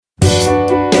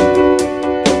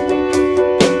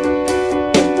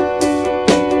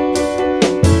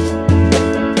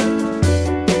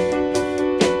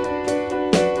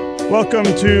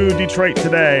Welcome to Detroit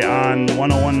Today on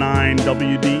 101.9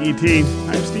 WDET.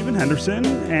 I'm Stephen Henderson,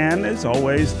 and as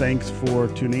always, thanks for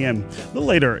tuning in. A little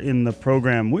later in the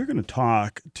program, we're going to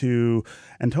talk to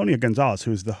Antonia Gonzalez,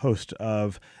 who's the host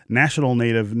of National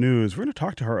Native News. We're going to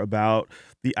talk to her about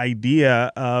the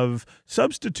idea of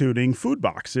substituting food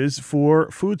boxes for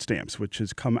food stamps, which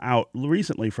has come out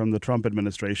recently from the Trump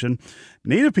administration.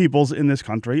 Native peoples in this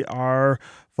country are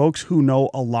folks who know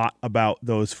a lot about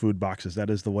those food boxes. That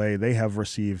is the way they have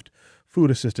received food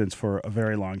assistance for a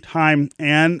very long time,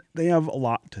 and they have a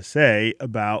lot to say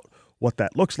about what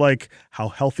that looks like, how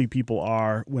healthy people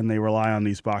are when they rely on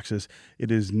these boxes.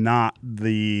 It is not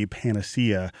the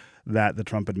panacea that the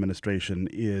Trump administration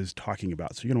is talking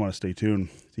about. So you're going to want to stay tuned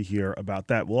to hear about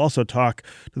that. We'll also talk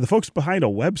to the folks behind a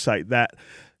website that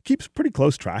keeps pretty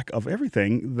close track of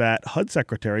everything that HUD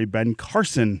Secretary Ben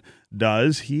Carson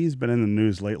does. He's been in the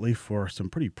news lately for some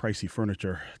pretty pricey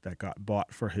furniture that got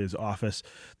bought for his office.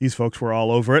 These folks were all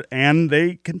over it, and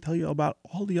they can tell you about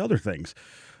all the other things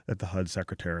that the HUD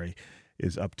Secretary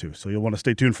is up to. So you'll want to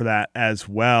stay tuned for that as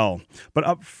well. But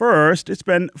up first, it's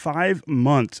been 5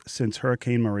 months since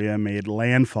Hurricane Maria made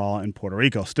landfall in Puerto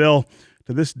Rico. Still,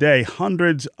 to this day,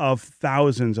 hundreds of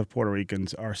thousands of Puerto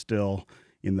Ricans are still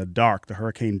in the dark. The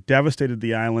hurricane devastated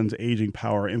the island's aging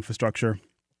power infrastructure,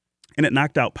 and it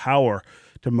knocked out power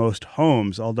to most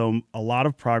homes. Although a lot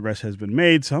of progress has been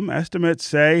made, some estimates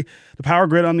say the power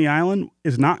grid on the island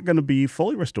is not going to be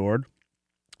fully restored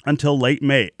until late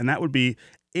May, and that would be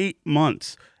 8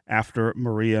 months after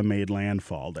Maria made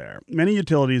landfall there. Many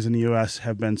utilities in the U.S.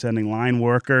 have been sending line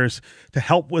workers to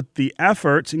help with the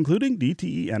efforts, including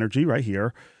DTE Energy right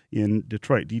here in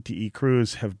Detroit. DTE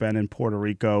crews have been in Puerto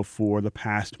Rico for the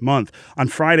past month. On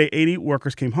Friday, 80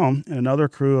 workers came home, and another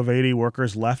crew of 80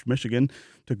 workers left Michigan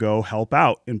to go help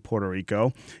out in Puerto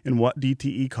Rico in what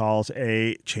DTE calls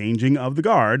a changing of the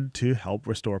guard to help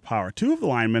restore power. Two of the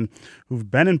linemen who've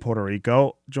been in Puerto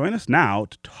Rico join us now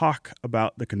to talk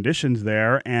about the conditions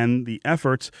there and the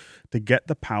efforts to get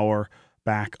the power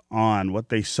back on, what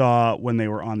they saw when they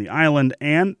were on the island,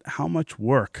 and how much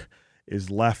work is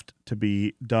left to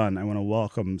be done. I want to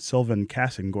welcome Sylvan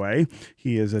Cassingue.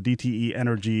 He is a DTE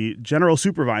Energy General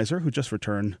Supervisor who just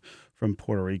returned from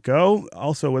Puerto Rico.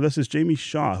 Also with us is Jamie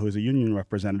Shaw, who is a union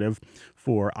representative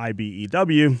for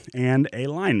IBEW and a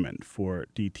lineman for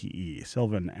DTE.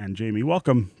 Sylvan and Jamie,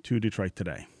 welcome to Detroit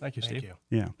Today. Thank you, Steve. Thank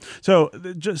you. Yeah. So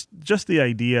just the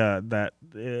idea that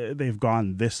they've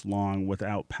gone this long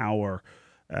without power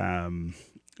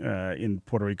in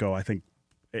Puerto Rico, I think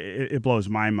it blows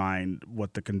my mind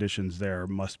what the conditions there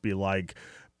must be like.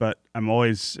 But I'm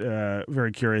always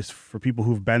very curious for people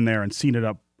who've been there and seen it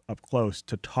up close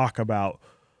to talk about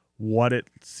what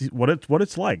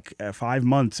it's like 5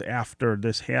 months after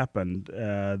this happened,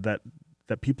 that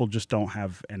people just don't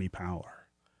have any power.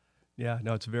 Yeah,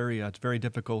 no, it's very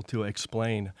difficult to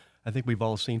explain. I think we've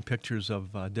all seen pictures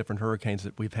of different hurricanes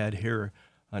that we've had here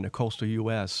on the coastal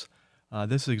U.S.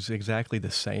 This is exactly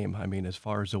the same. I mean, as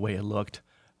far as the way it looked,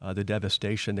 the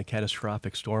devastation, the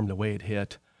catastrophic storm, the way it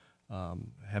hit,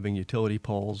 having utility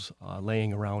poles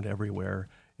laying around everywhere,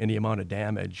 and the amount of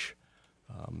damage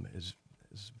is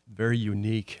very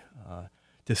unique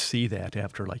to see that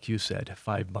after, like you said,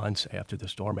 5 months after the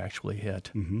storm actually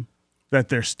hit. Mm-hmm. That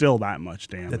there's still that much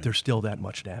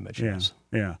damage. Yes.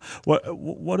 Yeah.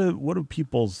 What do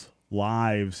people's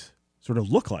lives sort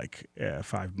of look like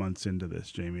 5 months into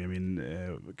this, Jamie? I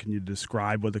mean, can you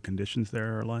describe what the conditions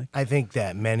there are like? I think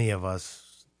that many of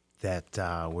us that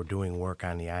were doing work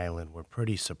on the island were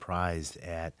pretty surprised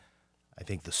at, I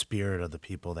think, the spirit of the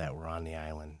people that were on the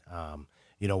island.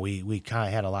 We kind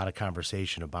of had a lot of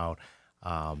conversation about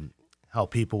how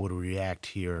people would react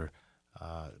here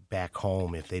back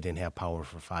home if they didn't have power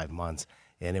for 5 months.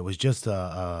 And it was just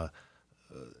an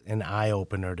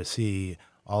eye-opener to see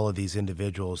all of these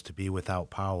individuals to be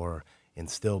without power and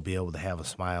still be able to have a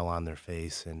smile on their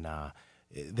face. And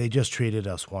they just treated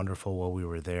us wonderful while we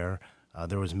were there.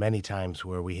 There was many times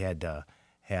where we had to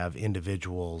have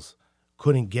individuals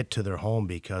couldn't get to their home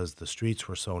because the streets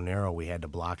were so narrow. We had to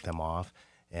block them off,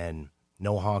 and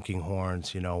no honking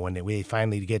horns. When we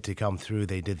finally get to come through,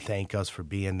 they did thank us for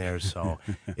being there. So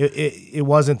it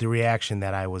wasn't the reaction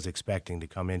that I was expecting to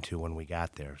come into when we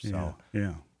got there. So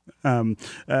yeah.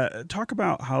 Talk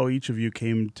about how each of you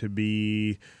came to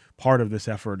be part of this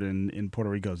effort in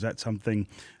Puerto Rico. Is that something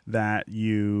that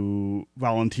you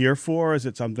volunteer for? Is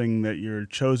it something that you're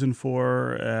chosen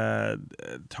for?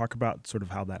 Talk about sort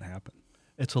of how that happened.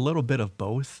 It's a little bit of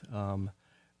both.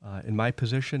 In my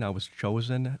position, I was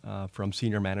chosen from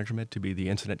senior management to be the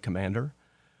incident commander,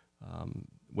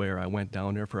 where I went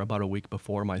down there for about a week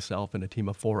before myself and a team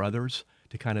of 4 others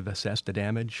to kind of assess the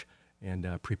damage and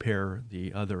prepare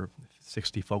the other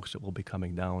 60 folks that will be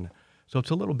coming down. So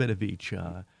it's a little bit of each.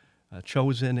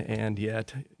 Chosen, and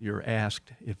yet you're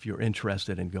asked if you're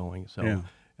interested in going. So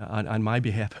on my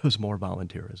behalf, it was more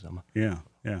volunteerism. Yeah.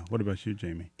 What about you,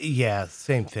 Jamie? Yeah,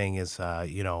 same thing as,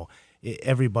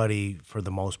 everybody, for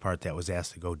the most part, that was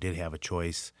asked to go did have a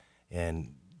choice.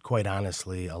 And quite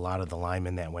honestly, a lot of the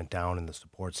linemen that went down and the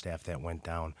support staff that went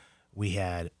down, we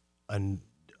had an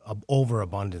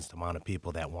overabundance amount of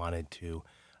people that wanted to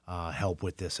help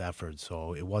with this effort.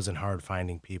 So it wasn't hard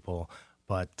finding people.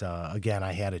 But again,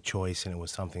 I had a choice, and it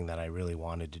was something that I really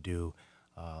wanted to do,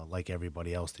 like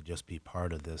everybody else, to just be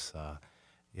part of this,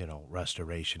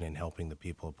 restoration and helping the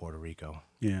people of Puerto Rico.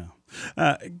 Yeah.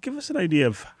 Give us an idea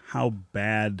of how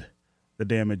bad the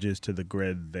damage is to the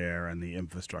grid there and the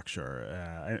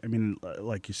infrastructure. I mean,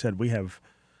 like you said, we have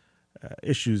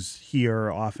issues here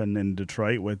often in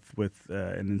Detroit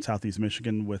and in Southeast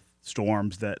Michigan with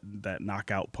storms that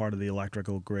knock out part of the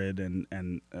electrical grid, and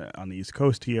on the East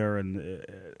Coast here and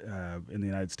in the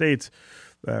United States,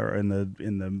 or in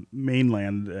the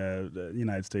mainland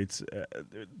United States,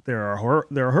 there are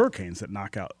hurricanes that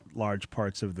knock out large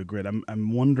parts of the grid.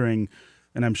 I'm wondering,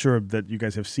 and I'm sure that you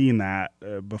guys have seen that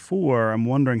before. I'm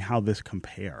wondering how this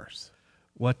compares.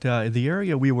 The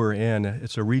area we were in,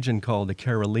 it's a region called the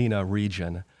Carolina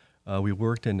region. We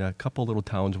worked in a couple little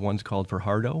towns. One's called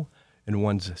Fajardo, and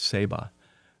one's Ceiba.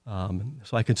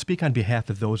 So I can speak on behalf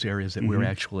of those areas that we're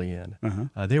actually in.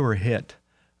 They were hit,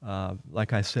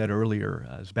 like I said earlier,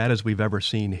 as bad as we've ever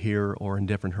seen here or in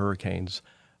different hurricanes.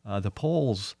 The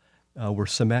poles were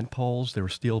cement poles, there were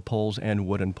steel poles and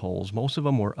wooden poles. Most of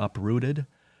them were uprooted.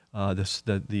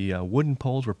 The wooden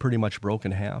poles were pretty much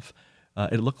broken in half.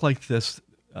 It looked like this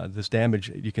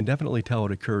damage, you can definitely tell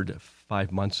it occurred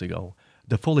 5 months ago.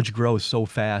 The foliage grows so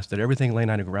fast that everything laying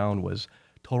on the ground was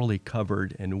totally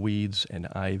covered in weeds and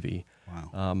ivy.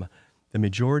 Wow. The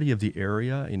majority of the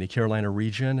area in the Carolina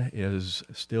region is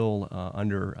still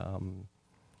under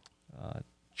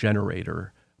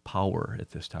generator power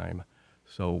at this time.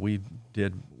 So we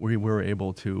were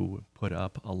able to put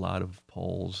up a lot of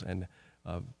poles and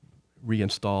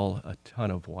reinstall a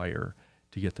ton of wire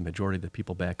to get the majority of the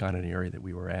people back on in the area that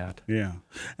we were at. Yeah.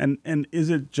 And is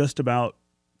it just about,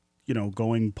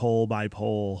 going pole by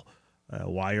pole,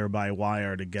 wire by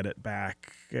wire to get it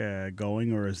back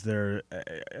going, or is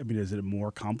it more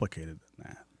complicated than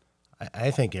that?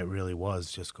 I think it really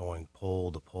was just going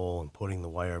pole to pole and putting the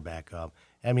wire back up.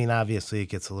 I mean, obviously it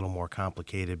gets a little more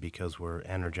complicated because we're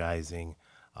energizing,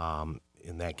 and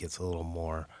that gets a little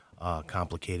more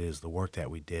complicated as the work that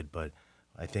we did. But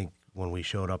I think when we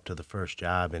showed up to the first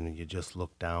job and you just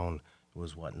looked down, it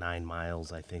was 9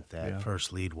 miles, I think that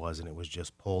first lead was, and it was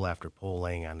just pole after pole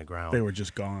laying on the ground. They were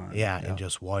just gone. Yeah, and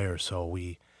just wire. So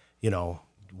we,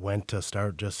 went to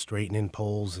start just straightening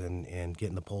poles and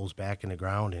getting the poles back in the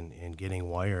ground and getting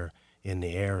wire in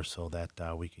the air so that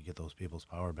we could get those people's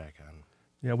power back on.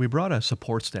 Yeah, we brought a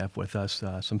support staff with us,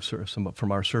 some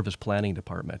from our service planning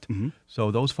department.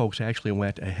 So those folks actually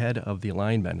went ahead of the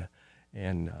linemen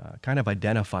and kind of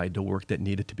identified the work that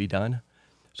needed to be done.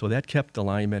 So that kept the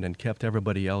linemen and kept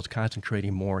everybody else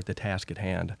concentrating more at the task at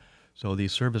hand. So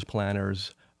these service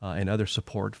planners and other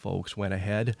support folks went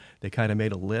ahead. They kind of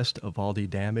made a list of all the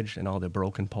damage and all the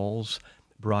broken poles,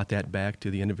 brought that back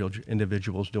to the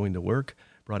individuals doing the work,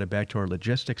 brought it back to our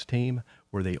logistics team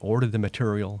where they ordered the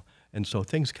material. And so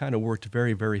things kind of worked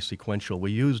very, very sequential.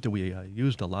 We used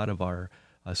a lot of our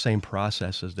same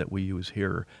processes that we use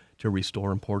here to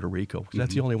restore in Puerto Rico, because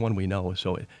that's the only one we know.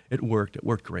 So it worked. It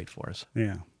worked great for us.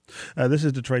 Yeah. This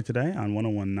is Detroit Today on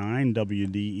 101.9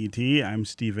 WDET. I'm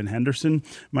Stephen Henderson.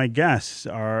 My guests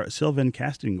are Sylvain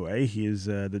Castonguay. He is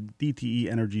the DTE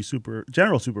Energy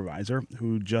General Supervisor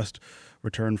who just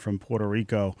returned from Puerto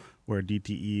Rico, where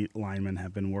DTE linemen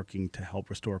have been working to help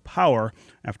restore power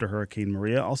after Hurricane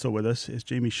Maria. Also with us is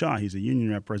Jamie Shaw. He's a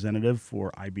union representative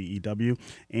for IBEW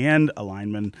and a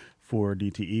lineman for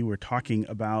DTE. We're talking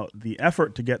about the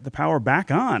effort to get the power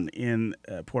back on in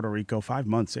Puerto Rico 5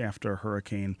 months after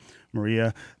Hurricane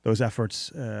Maria. Those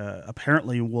efforts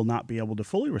apparently will not be able to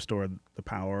fully restore the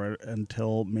power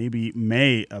until maybe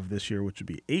May of this year, which would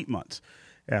be 8 months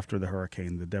after the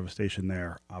hurricane. The devastation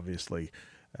there, obviously,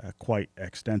 quite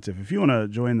extensive. If you want to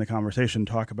join the conversation,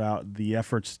 talk about the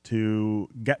efforts to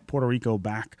get Puerto Rico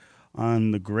back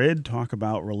on the grid, talk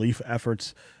about relief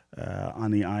efforts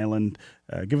on the island,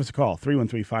 give us a call.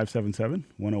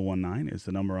 313-577-1019 is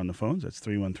the number on the phones. That's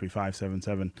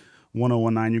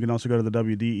 313-577-1019. You can also go to the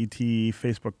WDET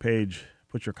Facebook page,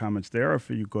 put your comments there. If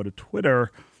you go to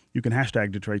Twitter, you can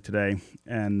hashtag Detroit Today,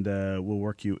 and we'll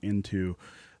work you into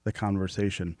the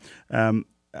conversation.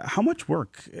 How much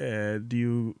work do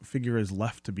you figure is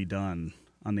left to be done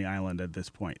on the island at this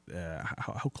point?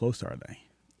 How close are they?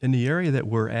 In the area that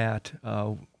we're at,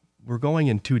 we're going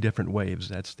in 2 different waves.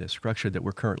 That's the structure that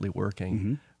we're currently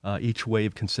working. Each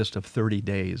wave consists of 30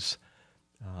 days.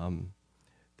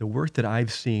 The work that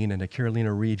I've seen in the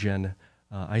Carolina region,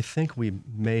 I think we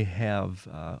may have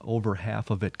over half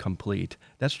of it complete.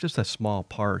 That's just a small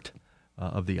part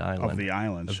of the island. Of the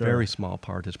island, a sure. very small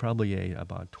part. It's probably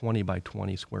about 20 by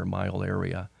 20 square mile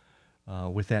area.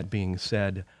 With that being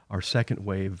said, our second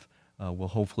wave will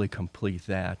hopefully complete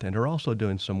that. And they're also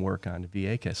doing some work on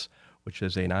Vieques, which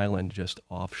is an island just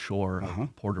offshore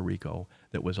of Puerto Rico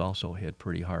that was also hit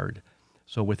pretty hard.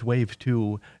 So with wave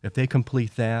 2, if they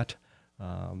complete that,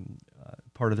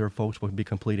 part of their folks will be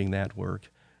completing that work.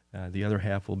 The other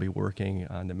half will be working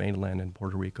on the mainland in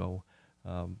Puerto Rico.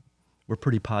 We're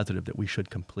pretty positive that we should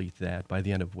complete that by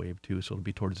the end of wave 2, so it'll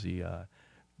be towards the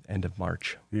end of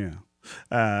March. Yeah.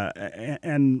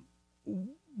 And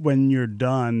when you're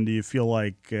done, do you feel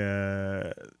like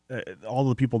all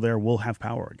the people there will have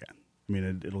power again? I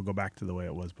mean, it'll go back to the way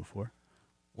it was before?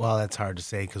 Well, that's hard to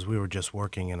say because we were just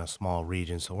working in a small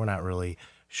region, so we're not really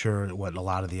sure what a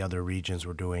lot of the other regions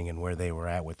were doing and where they were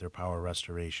at with their power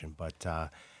restoration. But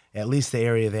at least the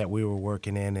area that we were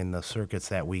working in and the circuits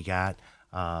that we got,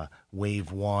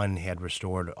 Wave 1 had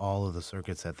restored all of the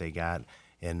circuits that they got,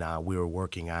 and we were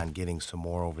working on getting some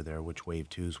more over there, which Wave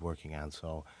 2 is working on.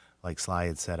 So like Sly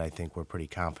had said, I think we're pretty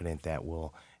confident that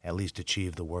we'll at least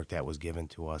achieve the work that was given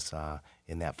to us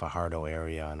in that Fajardo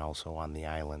area and also on the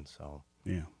island. So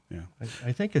yeah.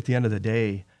 I think at the end of the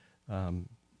day,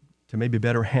 to maybe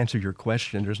better answer your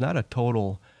question, there's not a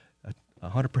total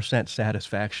 100%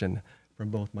 satisfaction from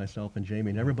both myself and Jamie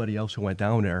and everybody else who went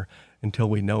down there until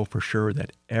we know for sure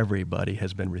that everybody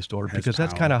has been restored. Because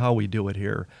that's kind of how we do it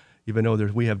here. Even though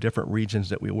we have different regions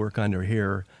that we work under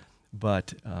here,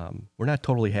 but we're not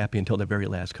totally happy until the very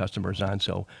last customer's on.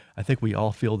 So I think we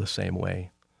all feel the same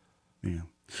way. Yeah.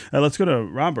 Let's go to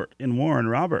Robert in Warren.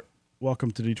 Robert,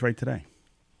 welcome to Detroit Today.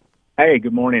 Hey,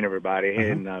 good morning, everybody.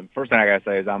 And first thing I got to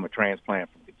say is I'm a transplant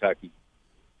from Kentucky.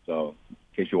 So in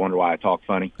case you wonder why I talk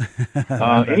funny.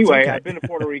 Anyway, okay. I've been to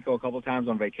Puerto Rico a couple of times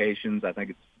on vacations. I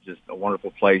think it's just a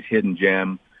wonderful place, hidden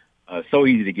gem, so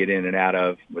easy to get in and out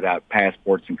of without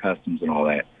passports and customs and all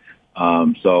that.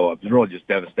 So I was really just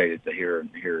devastated to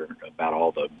hear about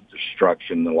all the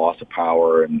destruction, the loss of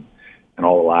power, and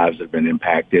all the lives that have been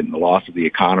impacted, and the loss of the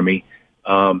economy.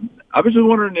 I was just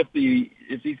wondering if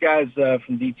these guys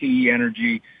from DTE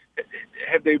Energy,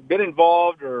 have they been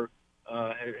involved, or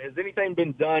has anything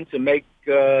been done to make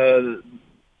the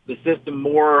system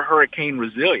more hurricane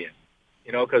resilient?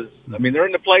 You know, because I mean they're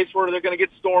in the place where they're going to get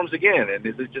storms again, and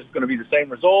is it just going to be the same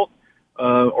result,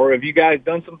 or have you guys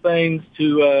done some things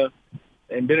to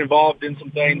and been involved in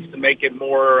some things to make it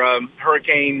more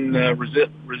hurricane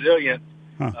resilient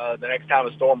the next time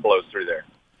a storm blows through there?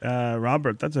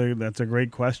 Robert, that's a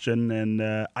great question,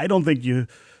 and I don't think you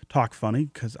talk funny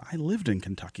because I lived in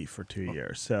Kentucky for 2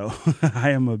 years, so I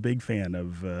am a big fan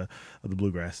of the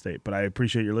Bluegrass State. But I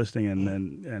appreciate your listening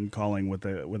and calling with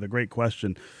a great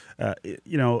question.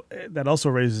 You know, that also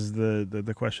raises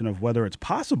the question of whether it's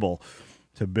possible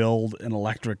to build an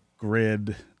electric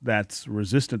grid that's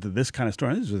resistant to this kind of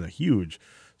storm. This is a huge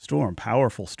storm,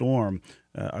 powerful storm.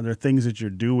 Are there things that you're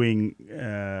doing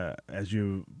as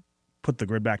you put the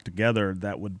grid back together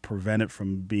that would prevent it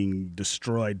from being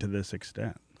destroyed to this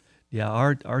extent? Yeah,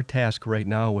 our task right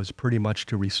now was pretty much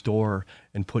to restore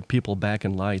and put people back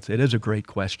in lights. It is a great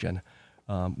question.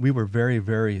 We were very,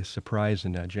 very surprised,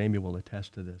 and Jamie will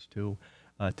attest to this too,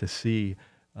 to see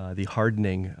the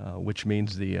hardening, which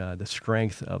means the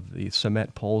strength of the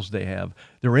cement poles they have.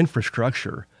 Their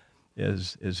infrastructure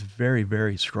is very,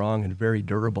 very strong and very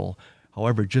durable.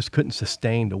 However, it just couldn't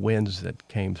sustain the winds that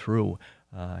came through.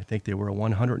 I think they were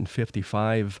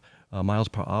 155 miles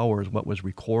per hour is what was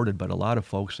recorded, but a lot of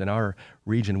folks in our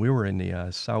region, we were in the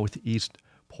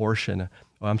the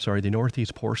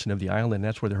northeast portion of the island.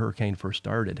 That's where the hurricane first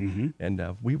started. Mm-hmm.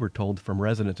 And we were told from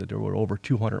residents that there were over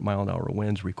 200 mile an hour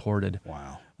winds recorded.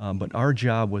 Wow. But our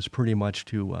job was pretty much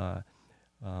to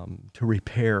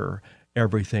repair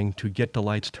everything, to get the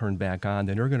lights turned back on.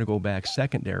 Then they're going to go back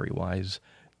secondary-wise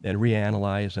and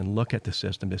reanalyze and look at the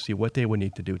system to see what they would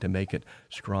need to do to make it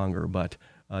stronger. But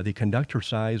the conductor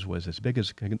size was as big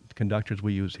as conductors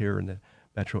we use here in the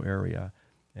metro area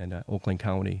and Oakland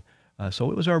County. So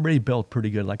it was already built pretty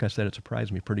good. Like I said, it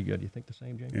surprised me pretty good. You think the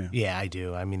same, Jamie? Yeah, I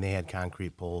do. I mean, they had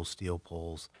concrete poles, steel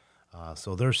poles.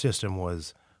 So their system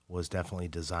was definitely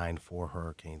designed for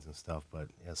hurricanes and stuff. But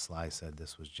as Sly said,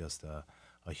 this was just a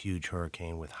a huge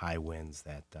hurricane with high winds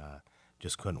that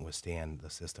just couldn't withstand, the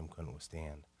system couldn't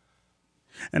withstand.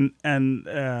 And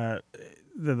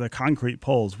the concrete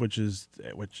poles, which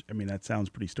I mean, that sounds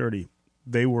pretty sturdy.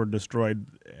 They were destroyed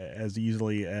as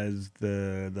easily as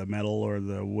the metal or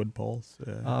the wood poles.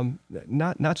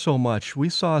 Not so much. We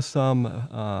saw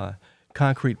some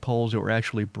concrete poles that were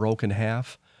actually broken in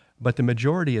half, but the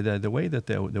majority of the way that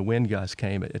the wind gusts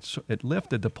came, it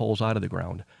lifted the poles out of the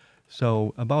ground.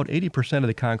 So about 80% of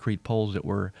the concrete poles that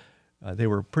were they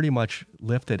were pretty much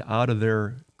lifted out of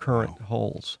their current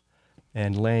holes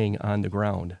and laying on the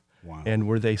ground. Wow. And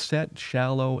were they set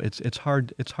shallow? It's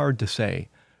hard to say,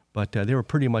 but they were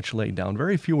pretty much laid down.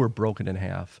 Very few were broken in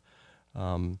half,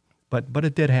 but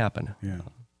it did happen. Yeah.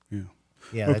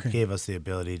 That gave us the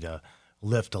ability to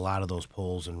lift a lot of those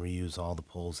poles and reuse all the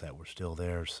poles that were still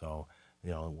there. So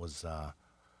it was a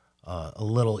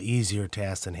little easier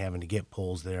task than having to get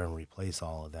poles there and replace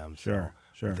all of them. Sure.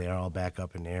 They're all back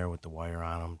up in the air with the wire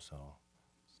on them. So.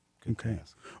 Good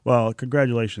task. Well,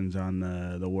 congratulations on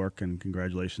the work, and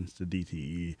congratulations to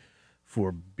DTE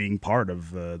for being part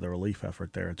of the relief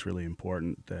effort there. It's really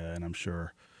important, and I'm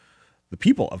sure the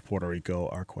people of Puerto Rico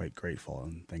are quite grateful.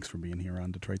 And thanks for being here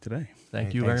on Detroit Today.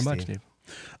 Thank you very much, Steve.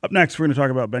 Up next, we're going to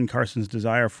talk about Ben Carson's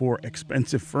desire for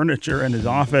expensive furniture in his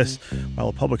office while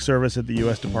a public service at the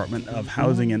U.S. Department of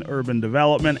Housing and Urban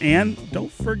Development. And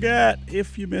don't forget,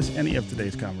 if you miss any of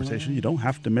today's conversation, you don't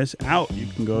have to miss out. You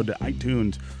can go to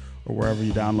iTunes or wherever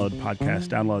you download podcasts,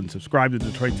 download and subscribe to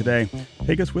Detroit Today.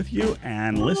 Take us with you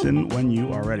and listen when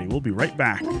you are ready. We'll be right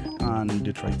back on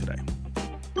Detroit Today.